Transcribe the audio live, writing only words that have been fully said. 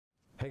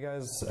Hi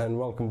guys, and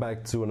welcome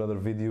back to another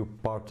video,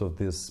 part of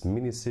this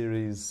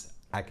mini-series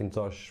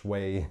Hackintosh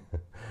way.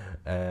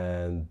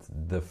 And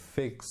the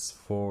fix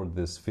for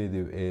this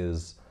video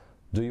is,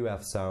 do you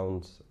have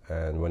sound,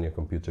 and when your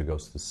computer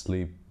goes to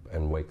sleep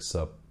and wakes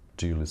up,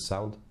 do you lose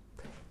sound?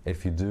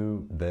 If you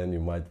do, then you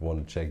might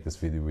want to check this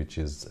video, which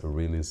is a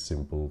really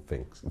simple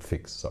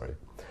fix.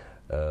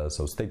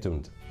 So stay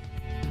tuned.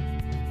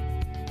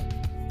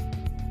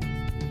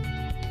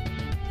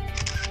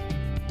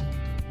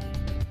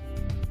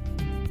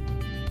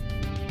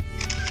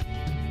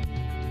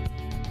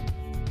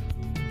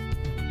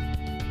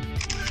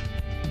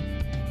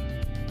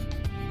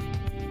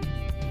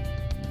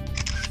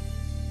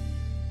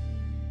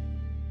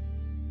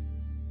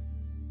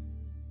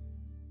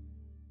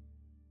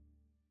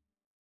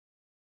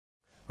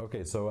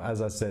 Okay, so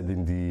as I said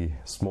in the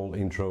small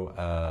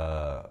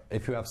intro,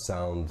 if you have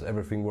sound,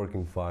 everything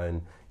working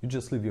fine, you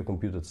just leave your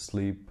computer to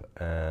sleep,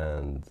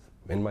 and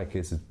in my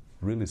case it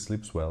really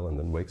sleeps well and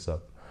then wakes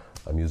up.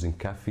 I'm using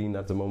caffeine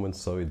at the moment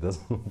so it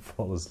doesn't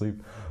fall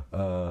asleep,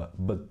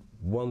 but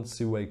once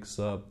he wakes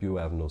up you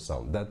have no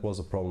sound. That was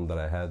a problem that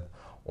I had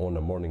on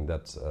a morning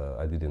that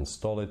I did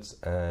install it,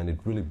 and it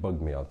really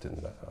bugged me out.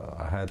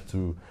 I had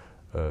to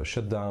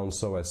shut down,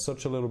 so I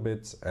searched a little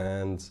bit,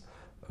 and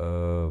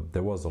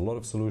there was a lot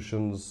of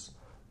solutions.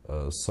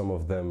 Some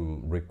of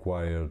them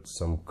required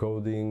some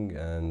coding,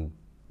 and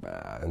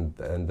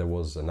there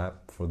was an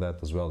app for that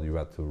as well. You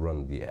had to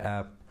run the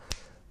app.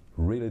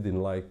 Really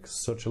didn't like,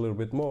 search a little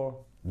bit more.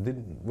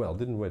 Didn't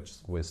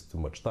waste too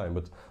much time,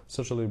 but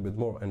search a little bit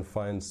more and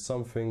find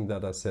something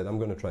that I said, I'm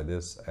going to try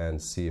this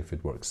and see if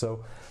it works.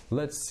 So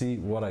let's see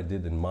what I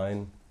did in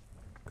mine.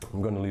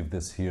 I'm going to leave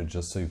this here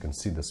just so you can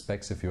see the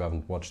specs if you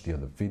haven't watched the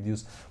other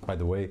videos. By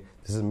the way,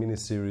 this is a mini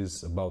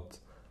series about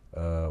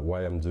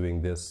why I'm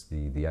doing this,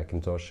 the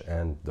Hackintosh,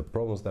 and the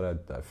problems that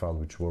I found,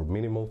 which were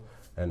minimal,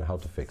 and how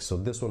to fix. So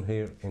this one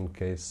here, in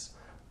case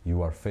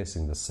you are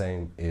facing the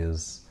same,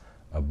 is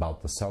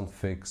about the sound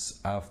fix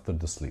after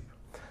the sleep.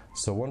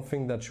 So one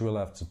thing that you will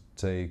have to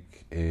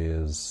take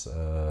is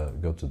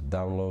go to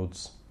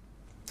downloads.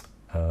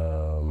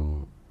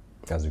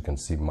 As you can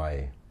see,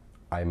 my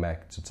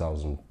iMac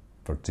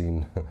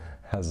 2013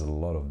 has a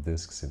lot of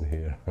discs in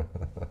here.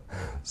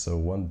 So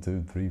 1,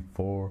 2, 3,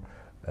 4.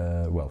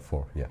 Well,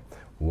 4, yeah.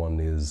 One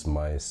is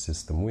my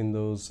system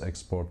Windows,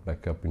 export,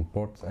 backup,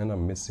 import, and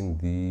I'm missing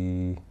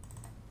the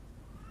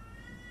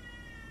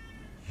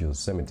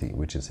Yosemite,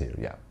 which is here,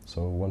 yeah.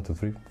 So 1, 2,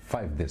 3,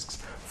 5 discs.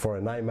 For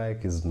an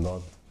iMac is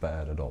not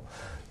bad at all,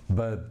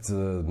 but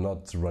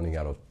not running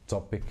out of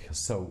topic.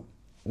 So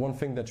one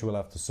thing that you will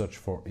have to search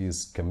for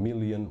is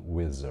Chameleon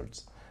Wizard.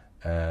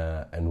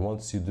 And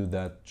once you do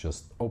that,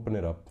 just open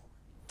it up.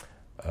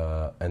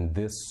 And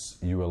this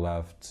you will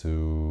have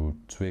to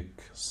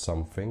tweak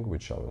something,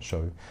 which I will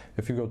show you.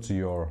 If you go to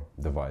your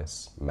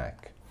device,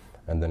 Mac,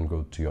 and then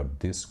go to your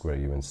disk where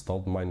you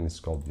installed, mine is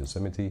called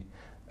Yosemite,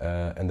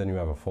 and then you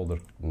have a folder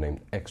named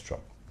Extra.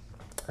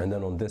 And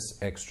then on this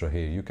Extra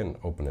here, you can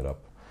open it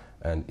up.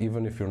 And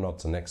even if you're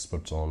not an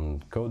expert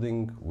on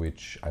coding,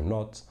 which I'm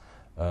not,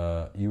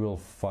 you will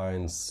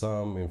find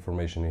some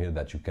information here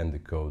that you can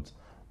decode.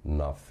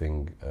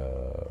 Nothing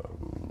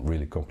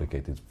really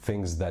complicated,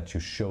 things that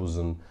you've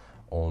chosen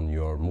on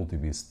your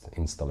multi-beast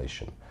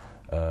installation.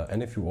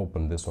 And if you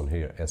open this one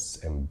here,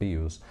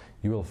 SMBUs,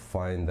 you will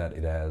find that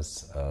it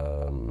has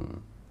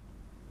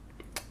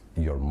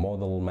your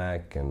model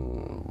Mac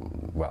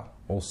and, well,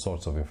 all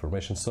sorts of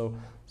information. So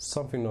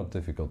something not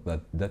difficult,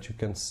 that you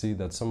can see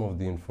that some of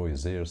the info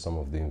is here, some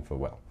of the info,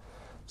 well.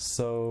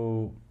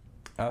 So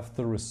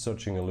after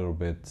researching a little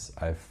bit,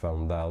 I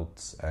found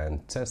out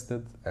and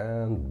tested,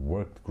 and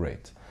worked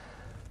great.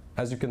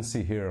 As you can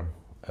see here,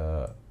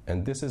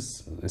 and it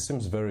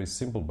seems very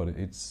simple, but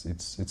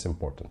it's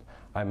important.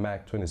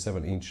 iMac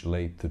 27-inch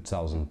late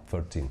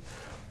 2013.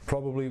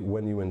 Probably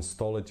when you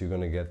install it, you're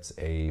going to get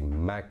a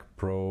Mac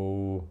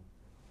Pro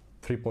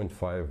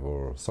 3.5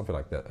 or something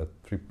like that, a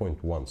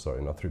 3.1,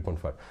 sorry, not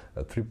 3.5,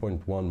 a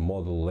 3.1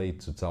 model late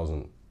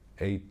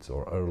 2008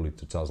 or early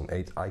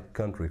 2008, I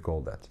can't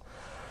recall that.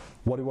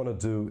 What you want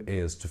to do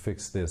is, to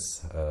fix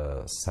this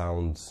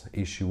sound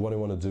issue, what you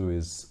want to do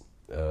is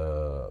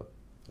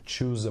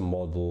choose a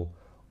model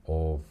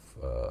of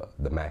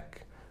the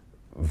Mac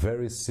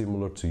very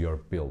similar to your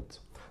build.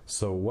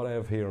 So what I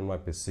have here on my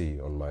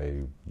PC, on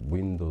my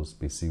Windows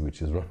PC,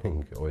 which is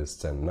running OS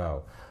 10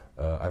 now,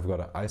 I've got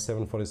an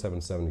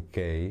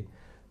i7-4770K,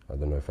 I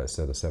don't know if I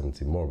said a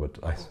 70 more,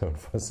 but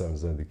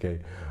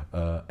i7-4770K,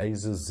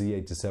 Asus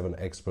Z87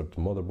 Expert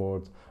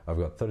motherboard. I've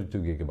got 32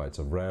 gigabytes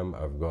of RAM.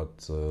 I've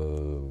got,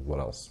 what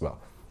else? Well,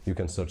 you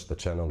can search the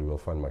channel, you will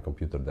find my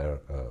computer there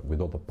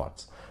with all the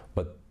parts.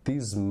 But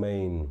this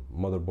main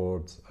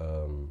motherboard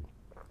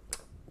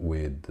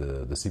with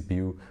the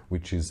CPU,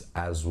 which is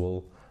as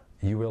well,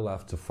 you will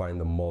have to find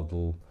a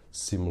model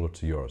similar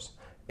to yours.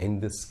 In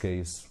this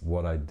case,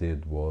 what I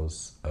did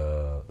was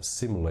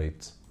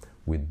simulate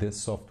with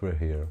this software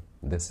here,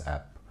 this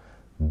app,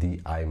 the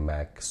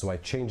iMac. So I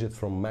changed it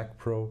from Mac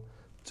Pro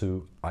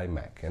to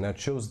iMac, and I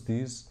chose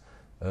these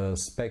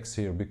specs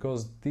here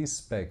because these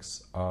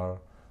specs are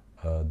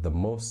the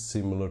most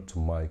similar to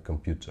my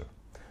computer.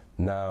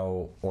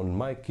 Now on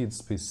my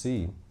kid's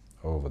PC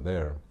over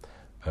there,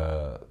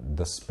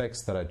 the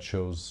specs that I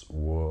chose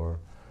were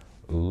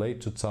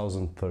late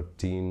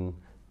 2013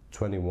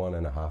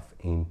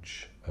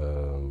 21.5-inch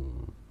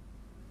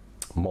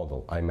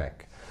model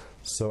iMac.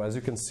 So as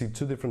you can see,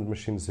 two different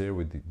machines here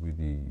with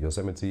the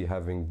Yosemite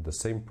having the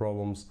same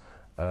problems.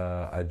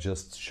 I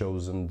just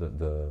chosen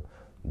the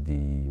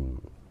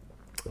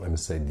let me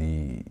say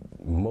the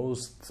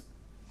most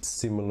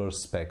similar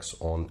specs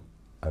on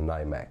an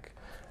iMac,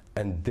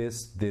 and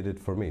this did it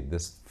for me.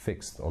 This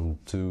fixed on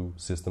two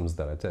systems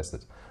that I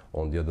tested.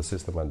 On the other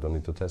system I don't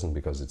need to test it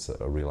because it's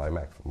a real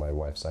iMac, my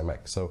wife's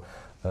iMac. So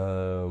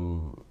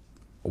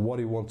what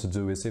you want to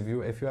do is, if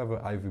you have an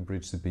Ivy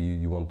Bridge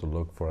CPU, you want to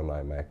look for an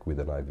iMac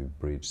with an Ivy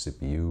Bridge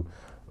CPU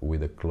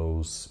with a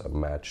close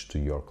match to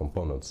your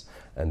components,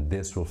 and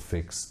this will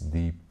fix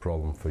the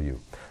problem for you.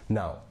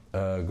 Now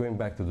going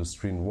back to the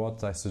screen,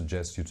 what I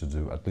suggest you to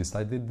do, at least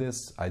I did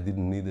this, I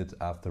didn't need it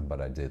after,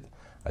 but I did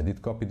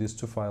copy these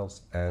two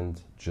files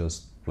and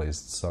just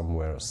placed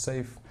somewhere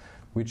safe,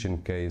 which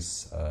in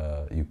case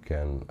you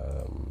can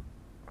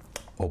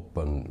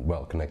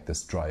connect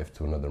this drive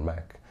to another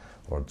Mac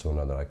or to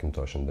another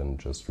Hackintosh and then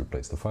just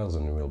replace the files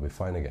and you will be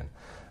fine again.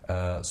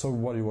 So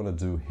what you want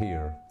to do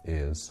here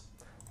is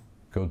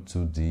go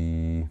to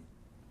the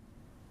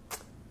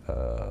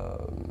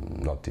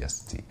not the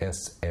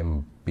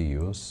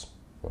SMBIOS,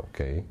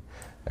 okay,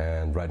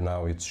 and right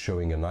now it's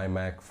showing an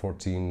iMac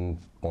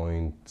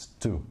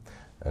 14.2,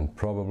 and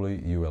probably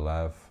you will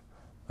have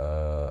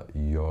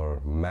your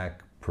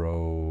Mac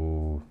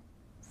Pro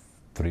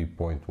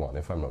 3.1,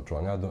 if I'm not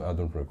wrong. I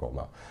don't recall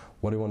now.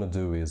 What you want to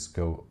do is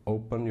go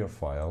open your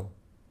file,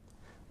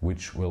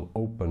 which will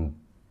open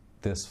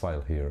this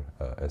file here,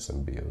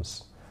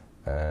 SMBIOS,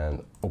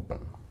 and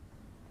open.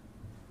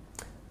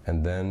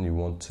 And then you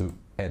want to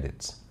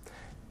edit,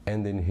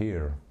 and in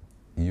here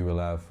you will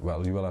have,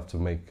 you will have to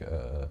make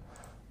a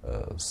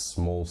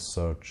small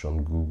search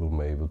on Google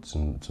maybe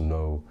to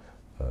know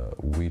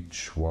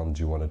which one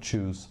do you want to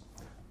choose.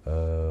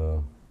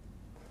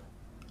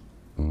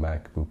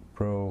 MacBook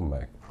Pro,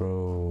 Mac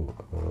Pro,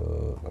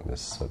 let me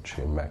search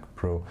here, Mac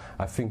Pro.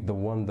 I think the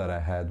one that I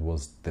had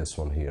was this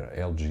one here,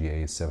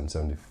 LGA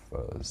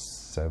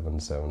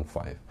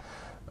 775.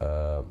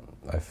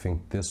 I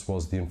think this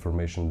was the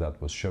information that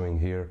was showing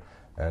here,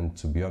 and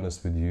to be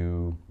honest with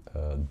you,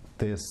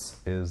 this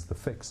is the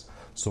fix.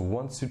 So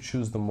once you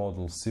choose the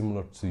model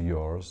similar to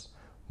yours,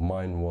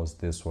 mine was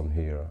this one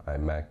here,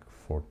 iMac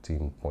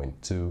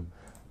 14.2,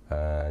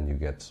 and you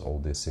get all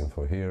this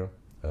info here.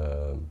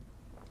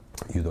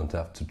 You don't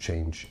have to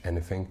change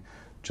anything,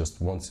 just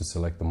once you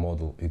select the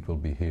model it will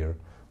be here.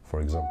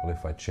 For example,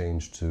 if I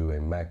change to a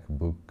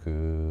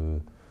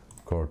MacBook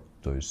Core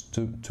 2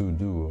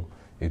 Duo,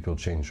 it will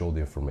change all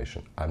the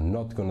information. I'm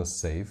not going to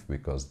save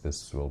because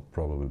this will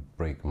probably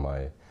break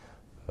my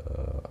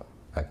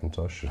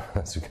Hackintosh.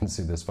 As you can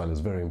see, this file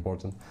is very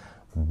important,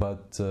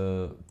 but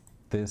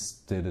this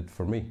did it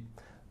for me.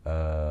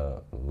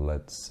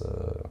 Let's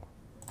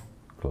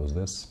close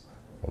this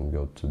and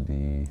go to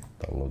the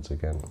downloads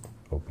again,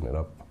 open it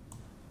up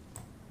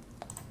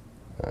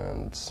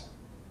and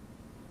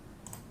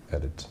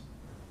edit.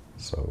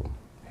 So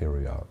here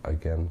we are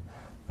again.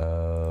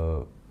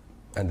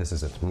 And this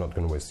is it. I'm not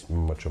going to waste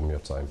much of your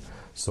time.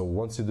 So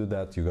once you do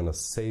that, you're going to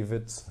save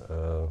it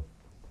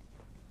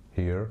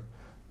here.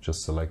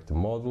 Just select the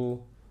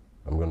model.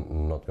 I'm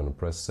not going to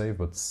press save,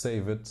 but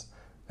save it.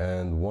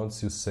 And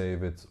once you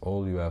save it,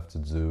 all you have to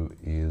do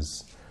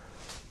is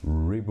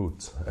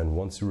reboot. And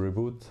once you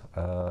reboot,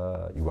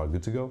 you are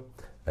good to go.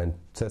 And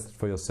test it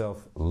for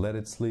yourself. Let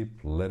it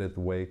sleep, let it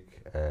wake,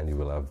 and you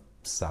will have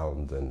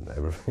sound and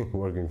everything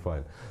working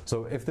fine.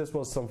 So if this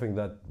was something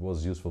that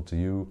was useful to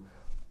you,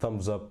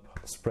 thumbs up,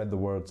 spread the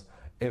word.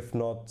 If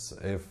not,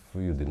 if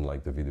you didn't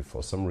like the video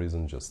for some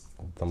reason, just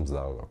thumbs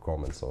down or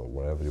comments or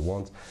whatever you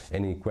want.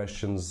 Any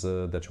questions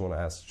that you want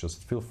to ask,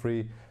 just feel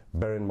free.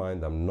 Bear in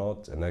mind, I'm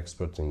not an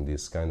expert in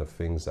these kind of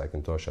things,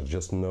 Hackintosh. I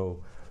just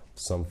know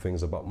some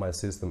things about my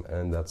system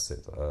and that's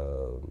it.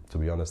 To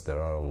be honest,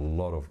 there are a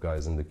lot of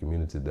guys in the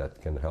community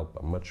that can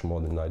help much more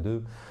than I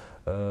do.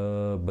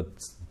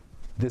 But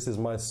this is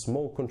my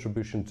small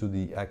contribution to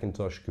the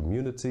Hackintosh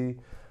community,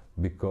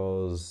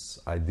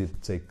 because I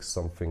did take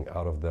something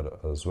out of that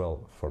as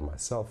well for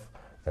myself,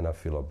 and I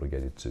feel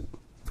obligated to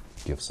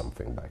give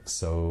something back.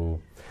 So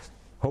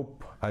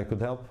hope I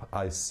could help.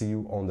 I see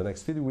you on the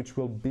next video, which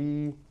will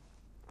be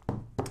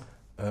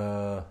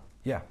are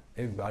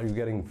you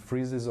getting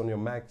freezes on your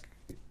Mac?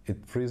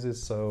 It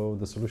freezes, so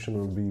the solution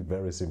will be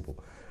very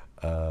simple.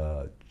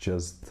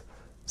 Just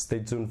stay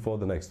tuned for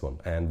the next one,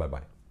 and bye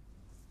bye.